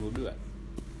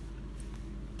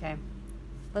Okay,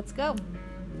 let's go.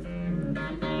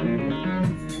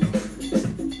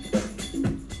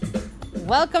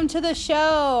 Welcome to the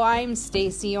show. I'm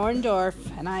Stacy Orndorff,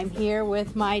 and I'm here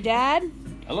with my dad.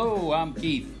 Hello, I'm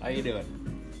Keith. How you doing?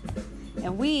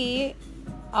 And we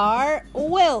are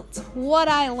Wilt, What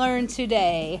I Learned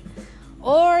Today.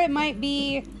 Or it might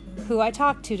be Who I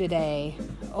Talked to Today.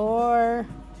 Or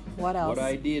what else? What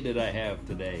idea did I have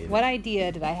today? What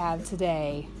idea did I have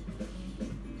today?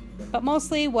 But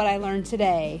mostly what I learned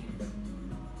today.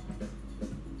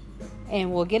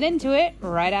 And we'll get into it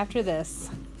right after this.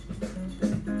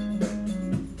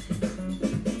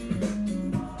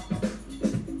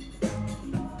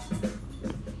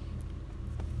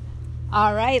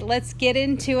 All right, let's get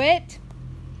into it.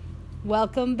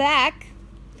 Welcome back.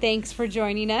 Thanks for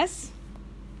joining us.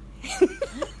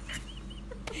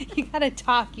 You gotta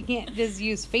talk. You can't just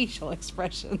use facial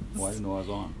expressions. Well, I didn't know I was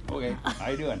on. Okay,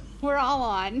 how you doing? We're all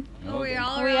on.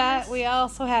 Okay. We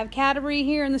also have Canterbury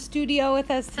here in the studio with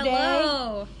us today.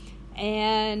 Hello.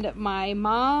 And my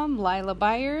mom, Lila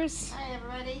Byers. Hi,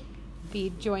 everybody.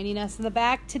 Be joining us in the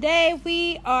back. Today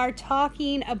we are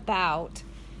talking about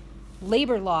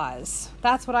labor laws.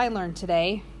 That's what I learned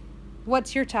today.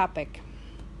 What's your topic?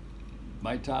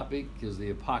 My topic is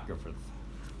the Apocrypha.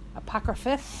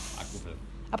 Apocryphith?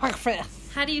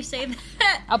 Apocryphith. How do you say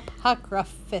that?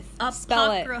 Apocryphith.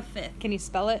 Spell it. Apocryphith. Can you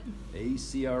spell it?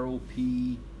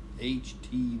 Acrophtya.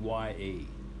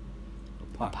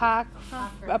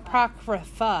 Apocrypha.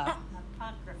 Apocrypha.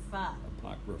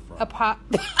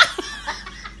 Apocrypha.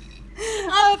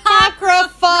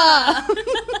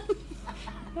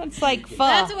 That's like pho.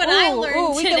 That's what I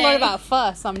learned we today. can learn about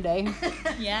pho someday.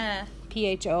 Yeah.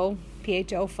 Pho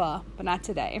pho, but not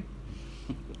today.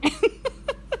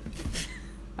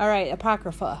 All right,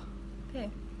 Apocrypha. Okay.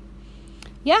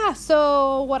 Yeah,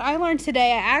 so what I learned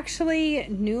today, I actually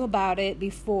knew about it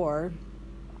before,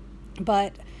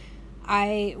 but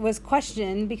I was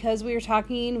questioned because we were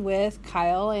talking with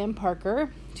Kyle and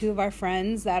Parker, two of our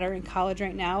friends that are in college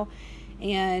right now,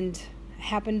 and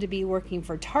happen to be working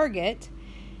for Target.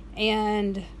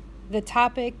 And the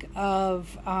topic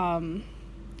of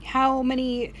how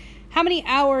many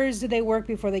hours do they work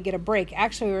before they get a break?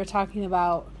 Actually, we were talking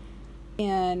about,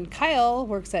 and Kyle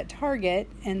works at Target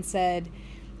and said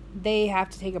they have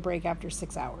to take a break after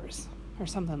 6 hours or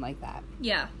something like that.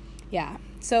 Yeah. Yeah.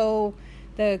 So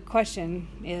the question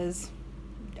is,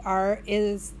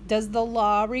 does the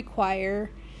law require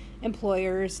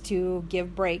employers to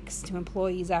give breaks to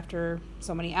employees after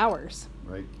so many hours?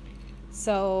 Right.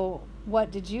 So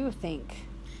what did you think?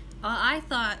 I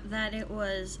thought that it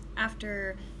was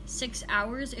after 6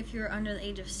 hours, if you're under the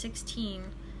age of 16,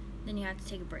 then you have to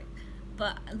take a break.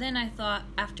 But then I thought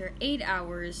after 8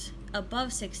 hours,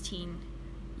 above 16,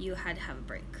 you had to have a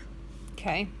break.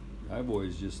 Okay. I've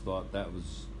always just thought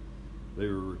they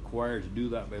were required to do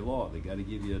that by law. They got to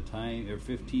give you a time,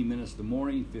 15 minutes in the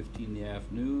morning, 15 in the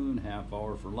afternoon, half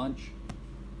hour for lunch,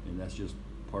 and that's just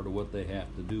part of what they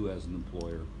have to do as an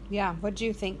employer. Yeah. What do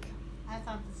you think? I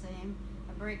thought the same.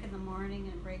 A break in the morning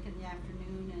and a break in the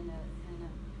afternoon and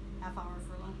a half hour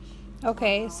for lunch.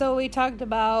 Okay, so we talked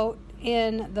about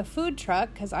in the food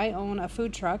truck, because I own a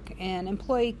food truck and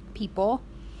employ people,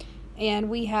 and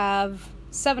we have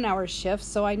 7-hour shifts,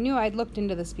 so I knew I'd looked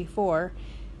into this before,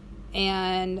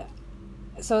 and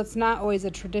so it's not always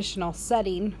a traditional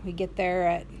setting. We get there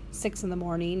at 6 in the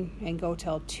morning and go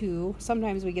till 2.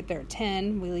 Sometimes we get there at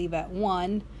 10, we leave at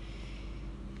 1.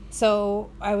 So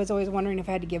I was always wondering if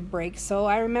I had to give breaks. So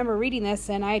I remember reading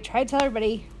this, and I tried to tell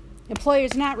everybody,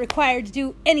 employers not required to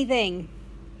do anything.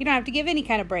 You don't have to give any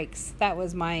kind of breaks. That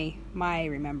was my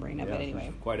remembering of it anyway.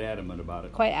 She's quite adamant about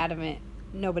it. Quite adamant.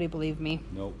 Nobody believed me.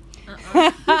 Nope.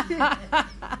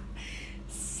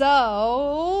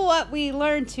 So what we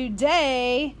learned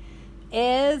today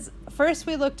is, first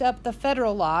we looked up the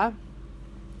federal law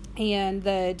and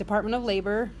the Department of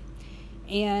Labor,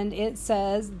 and it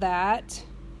says that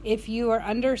if you are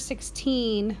under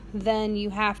 16, then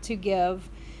you have to give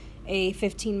a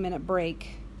 15-minute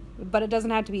break, but it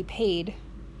doesn't have to be paid.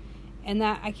 And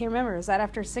that, I can't remember, is that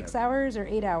after 6 hours or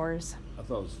 8 hours? I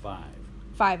thought it was 5.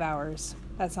 5 hours.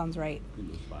 That sounds right.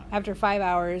 It was 5. After 5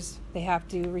 hours, they have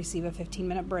to receive a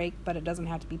 15-minute break, but it doesn't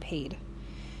have to be paid.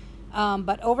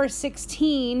 But over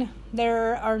 16,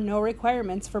 there are no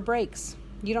requirements for breaks.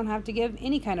 You don't have to give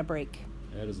any kind of break.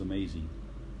 That is amazing.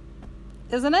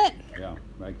 Isn't it? Yeah,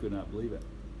 I could not believe it.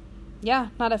 Yeah,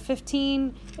 not a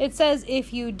 15. It says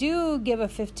if you do give a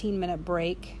 15-minute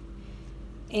break,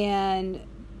 and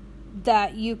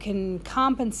that you can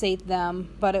compensate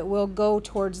them, but it will go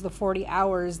towards the 40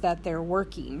 hours that they're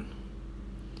working.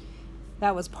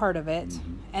 That was part of it.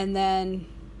 Mm-hmm. And then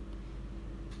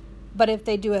But if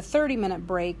they do a 30-minute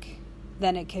break,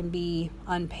 then it can be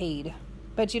unpaid.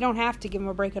 But you don't have to give them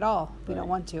a break at all if you don't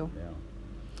want to.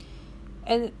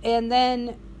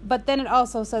 Yeah. But then it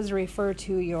also says to refer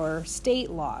to your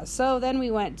state laws. So then we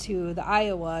went to the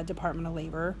Iowa Department of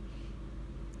Labor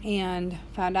and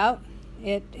found out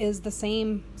it is the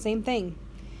same thing,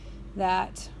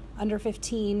 that under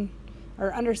 15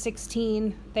 or under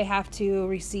 16, they have to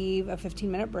receive a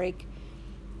 15-minute break,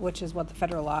 which is what the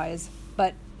federal law is.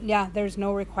 But yeah, there's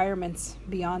no requirements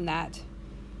beyond that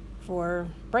for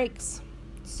breaks.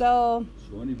 So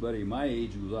anybody my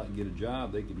age who was out and get a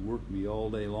job, they could work me all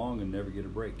day long and never get a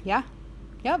break. Yeah.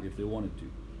 Yep. If they wanted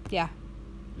to. Yeah.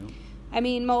 Yep. I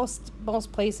mean, most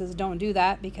places don't do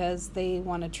that because they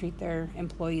want to treat their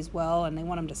employees well and they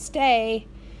want them to stay.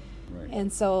 Right.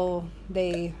 And so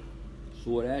they...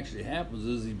 So what actually happens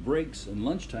is these breaks and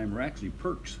lunchtime are actually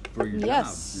perks for your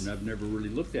Yes. job. And I've never really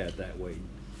looked at it that way.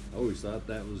 I always thought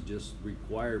that was just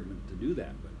requirement to do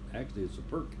that, but actually it's a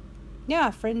perk.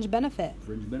 Yeah, fringe benefit.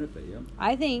 Fringe benefit, yeah.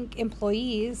 I think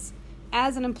employees,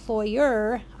 as an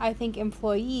employer,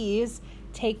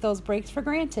 take those breaks for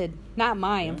granted. Not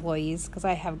my employees, because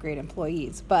I have great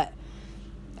employees, but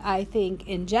I think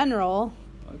in general,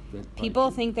 people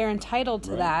think they're entitled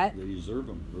to that. They deserve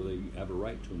them, or they have a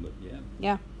right to them, but yeah.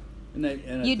 Yeah.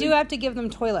 And you do have to give them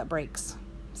toilet breaks.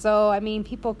 So, I mean,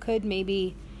 people could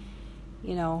maybe,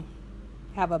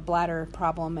 have a bladder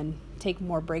problem and take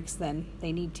more breaks than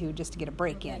they need to just to get a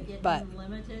break in. But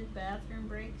limited bathroom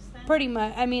breaks then? pretty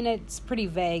much, I mean, it's pretty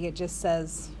vague. It just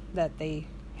says that they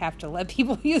have to let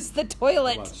people use the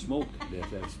toilet. How about smoke? They have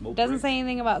to have smoke Doesn't breaks? say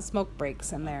anything about smoke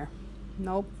breaks in there.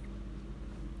 Nope.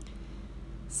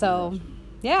 So,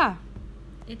 yeah.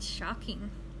 It's shocking.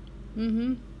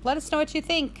 Let us know what you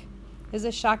think. Is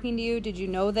this shocking to you? Did you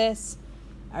know this?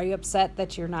 Are you upset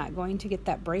that you're not going to get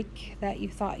that break that you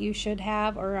thought you should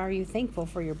have? Or are you thankful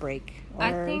for your break?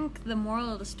 I think the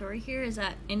moral of the story here is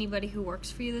that anybody who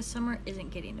works for you this summer isn't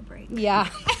getting a break. Yeah.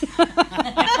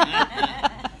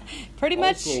 Pretty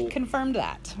much Also- confirmed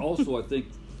that. Also, I think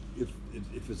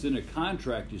if it's in a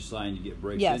contract you sign, you get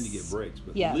breaks, Yes. then you get breaks.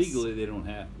 But Yes. legally, they don't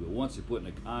have to. But once you put in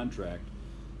a contract,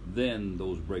 then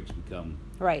those breaks become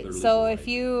Right. their So legal if right.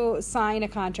 you sign a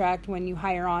contract when you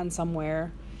hire on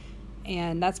somewhere,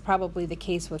 and that's probably the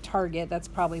case with Target, that's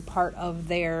probably part of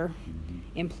their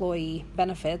employee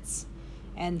benefits.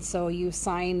 And so you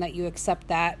sign that you accept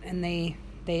that, and they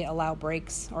allow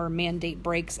breaks or mandate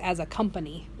breaks as a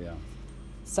company. Yeah.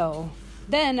 So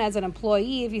then as an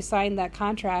employee, if you sign that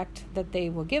contract that they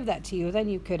will give that to you, then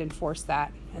you could enforce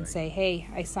that and Right. say, hey,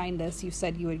 I signed this. You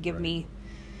said you would give Right. me.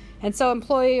 And so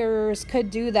employers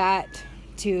could do that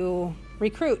to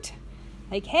recruit.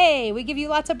 Like, hey, we give you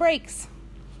lots of breaks.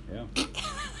 Yeah.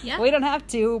 Yeah. We don't have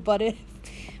to, but if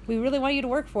we really want you to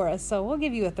work for us, so we'll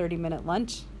give you a 30-minute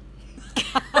lunch.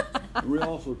 And we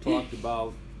also talked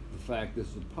about the fact this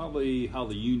is probably how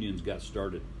the unions got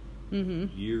started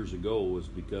years ago, was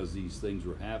because these things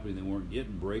were happening. They weren't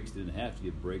getting breaks, didn't have to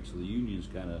get breaks, so the unions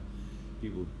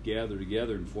people gather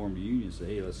together and formed a union and say,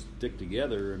 hey, let's stick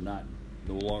together and no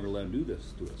longer let them do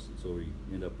this to us. And so we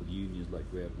end up with unions like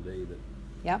we have today that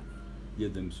Yep,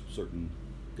 give them certain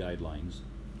guidelines.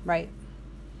 right.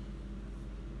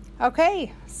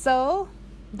 Okay, so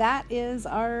that is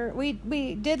we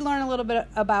did learn a little bit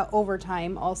about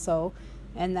overtime also,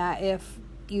 and that if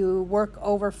you work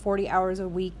over 40 hours a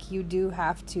week, you do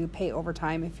have to pay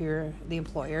overtime if you're the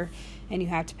employer, and you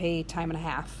have to pay time and a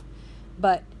half.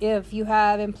 But if you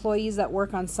have employees that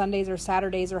work on Sundays or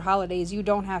Saturdays or holidays, you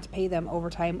don't have to pay them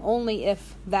overtime, only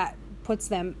if that puts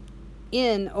them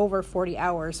in over 40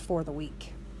 hours for the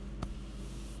week.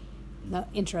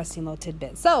 Interesting little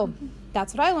tidbit. So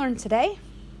that's what I learned today.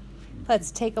 Let's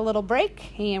take a little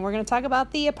break, and we're going to talk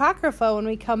about the Apocrypha when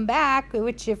we come back,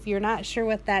 which, if you're not sure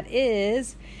what that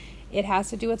is, it has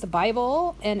to do with the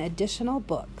Bible and additional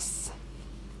books.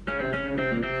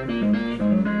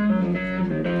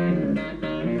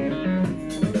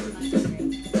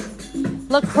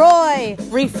 LaCroix,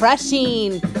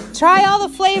 refreshing. Try all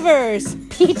the flavors.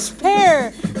 Peach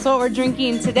pear. That's what we're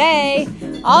drinking today.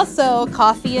 Also,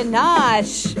 coffee and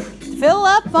nosh. Fill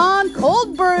up on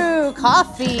cold brew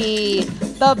coffee.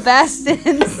 The best in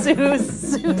Siouxland.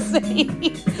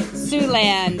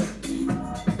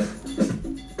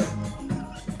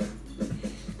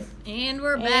 And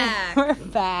we're back. And we're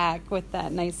back with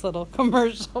that nice little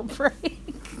commercial break.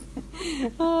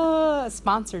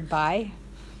 Sponsored by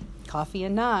Coffee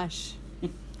and Nosh.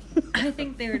 I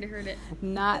think they already heard it.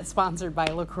 Not sponsored by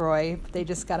LaCroix. But they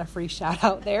just got a free shout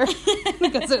out there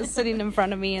because it was sitting in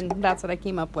front of me, and that's what I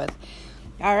came up with.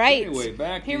 All right. Anyway,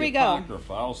 back Here to we the go.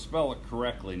 Apocrypha. I'll spell it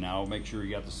correctly now. Make sure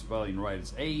you got the spelling right.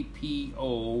 It's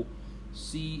Apocrypha.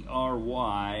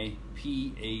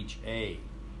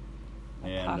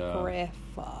 And,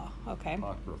 Apocrypha. Okay.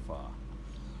 Apocrypha.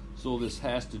 So this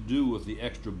has to do with the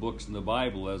extra books in the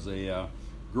Bible. As a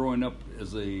growing up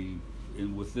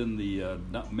within the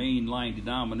mainline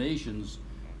denominations,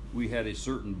 we had a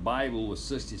certain Bible with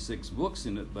 66 books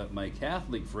in it, but my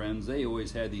Catholic friends, they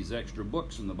always had these extra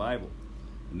books in the Bible.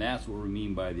 And that's what we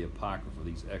mean by the Apocrypha,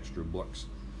 these extra books.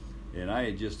 And I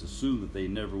had just assumed that they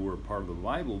never were part of the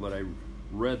Bible, but I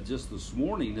read just this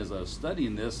morning as I was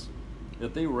studying this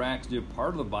that they were actually a part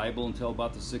of the Bible until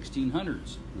about the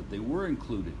 1600s, that they were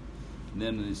included. And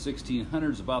then in the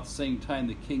 1600s, about the same time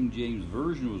the King James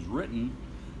Version was written,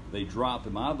 they dropped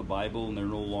them out of the Bible and they're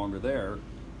no longer there.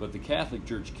 But the Catholic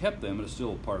Church kept them and it's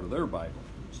still a part of their Bible.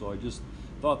 So I just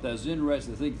thought that was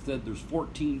interesting. I think it said there's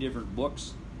 14 different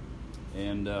books.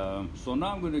 And so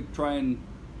now I'm going to try and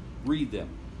read them.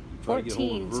 Try to get a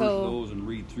hold of a version of those and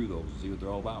read through those and see what they're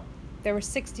all about. There were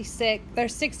 66.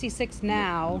 There's 66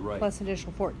 now, right. plus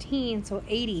additional 14, so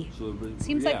 80. So,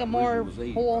 Seems like a more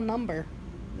whole number.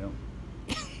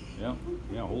 Yeah,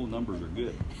 whole numbers are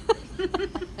good.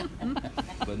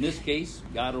 But in this case,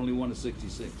 God only wanted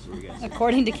 66. So we got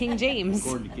According to King James.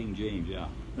 According to King James, yeah.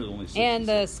 There's only 66. And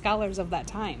the scholars of that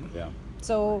time. Yeah.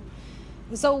 So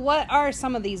what are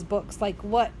some of these books? Like,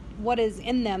 what is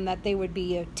in them that they would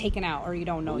be taken out, or you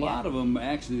don't know yet? A lot of them,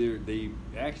 actually, they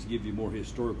actually give you more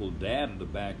historical data to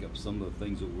back up some of the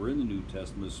things that were in the New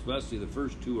Testament, especially the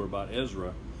first two are about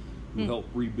Ezra, who helped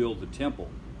rebuild the temple.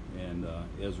 And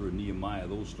Ezra and Nehemiah,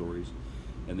 those stories,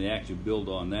 and they actually build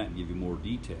on that and give you more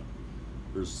detail.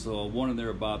 There's one in there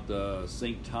about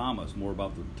St. Thomas, more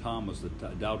about the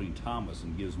doubting Thomas,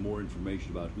 and gives more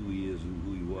information about who he is and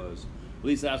who he was. At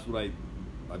least that's what I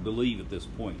believe at this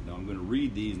point. Now I'm going to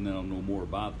read these and then I'll know more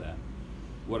about that.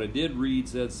 What I did read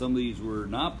said some of these were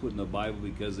not put in the Bible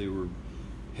because they were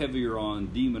heavier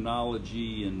on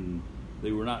demonology and they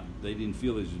didn't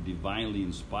feel they were divinely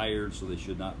inspired, so they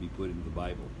should not be put into the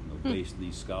Bible. Based on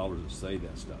these scholars that say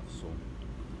that stuff. So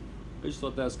I just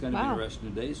thought that was kind of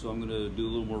interesting today. So I'm going to do a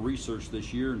little more research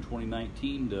this year in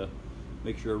 2019 to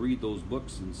make sure I read those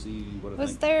books and see what I think.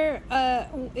 Was there,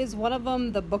 is one of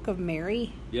them the Book of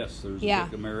Mary? Yes, there's a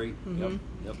Book of Mary. Mm-hmm.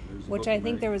 Yep. Which I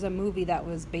think there was a movie that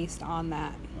was based on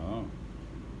that. Oh.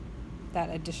 That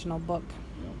additional book.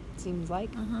 Yep. Seems like.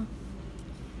 Uh-huh.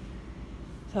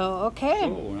 So, okay.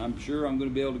 So, and I'm sure I'm going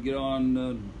to be able to get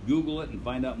on Google it and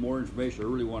find out more information I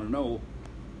really want to know.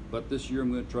 But this year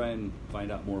I'm going to try and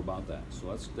find out more about that.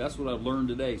 So that's what I've learned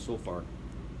today so far.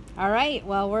 All right.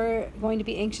 Well, we're going to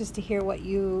be anxious to hear what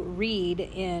you read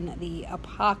in the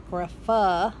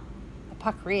Apocrypha.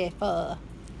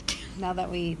 Now that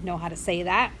we know how to say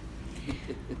that.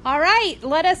 All right.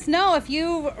 Let us know if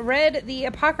you read the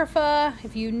Apocrypha,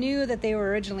 if you knew that they were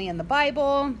originally in the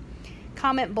Bible.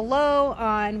 Comment below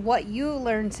on what you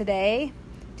learned today.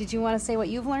 Did you want to say what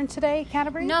you've learned today,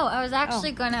 Canterbury? No, I was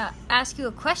actually going to ask you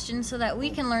a question so that we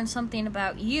can learn something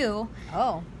about you.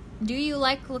 Oh. Do you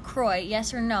like LaCroix,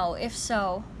 yes or no? If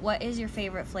so, what is your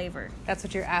favorite flavor? That's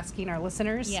what you're asking our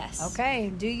listeners? Yes.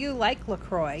 Okay. Do you like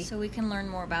LaCroix? So we can learn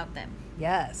more about them.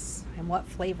 Yes. And what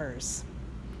flavors?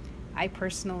 I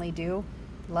personally do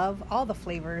love all the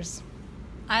flavors.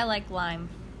 I like lime.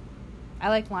 I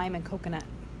like lime and coconut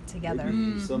together.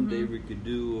 Maybe someday we could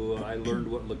do I learned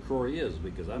what LaCroix is,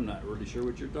 because I'm not really sure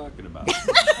what you're talking about.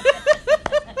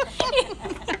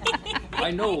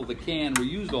 I know the can we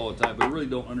use all the time, but I really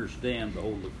don't understand the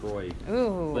whole LaCroix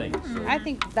thing. So. I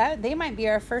think that they might be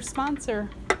our first sponsor.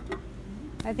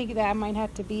 I think that might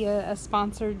have to be a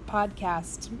sponsored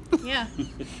podcast. Yeah.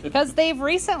 Because they've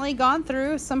recently gone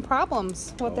through some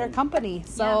problems with their company.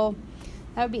 So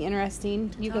that would be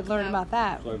interesting. You could learn about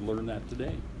that. So I've learned that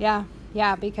today.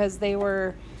 Yeah, because they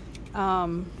were, a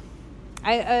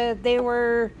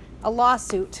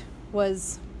lawsuit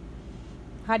was,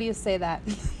 how do you say that?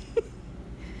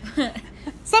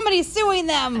 Somebody's suing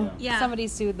them. Yeah. Somebody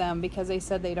sued them because they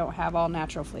said they don't have all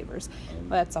natural flavors.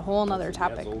 But that's a whole nother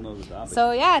topic. That's a whole nother topic.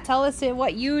 So tell us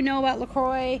what you know about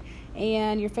LaCroix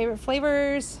and your favorite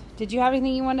flavors. Did you have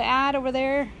anything you want to add over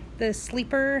there? The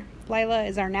sleeper, Lila,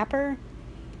 is our napper.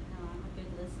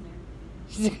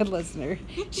 She's a good listener.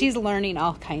 She's learning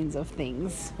all kinds of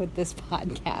things with this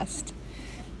podcast.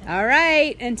 All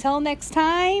right. Until next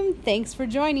time, thanks for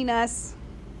joining us.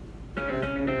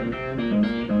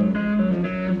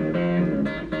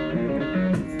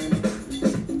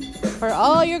 For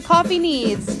all your coffee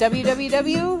needs,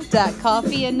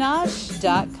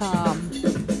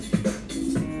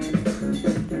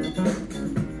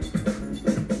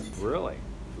 www.coffeeandnosh.com. Really?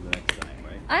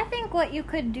 I think what you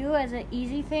could do as an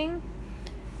easy thing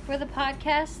for the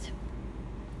podcast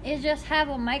is just have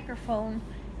a microphone,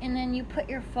 and then you put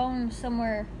your phone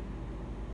somewhere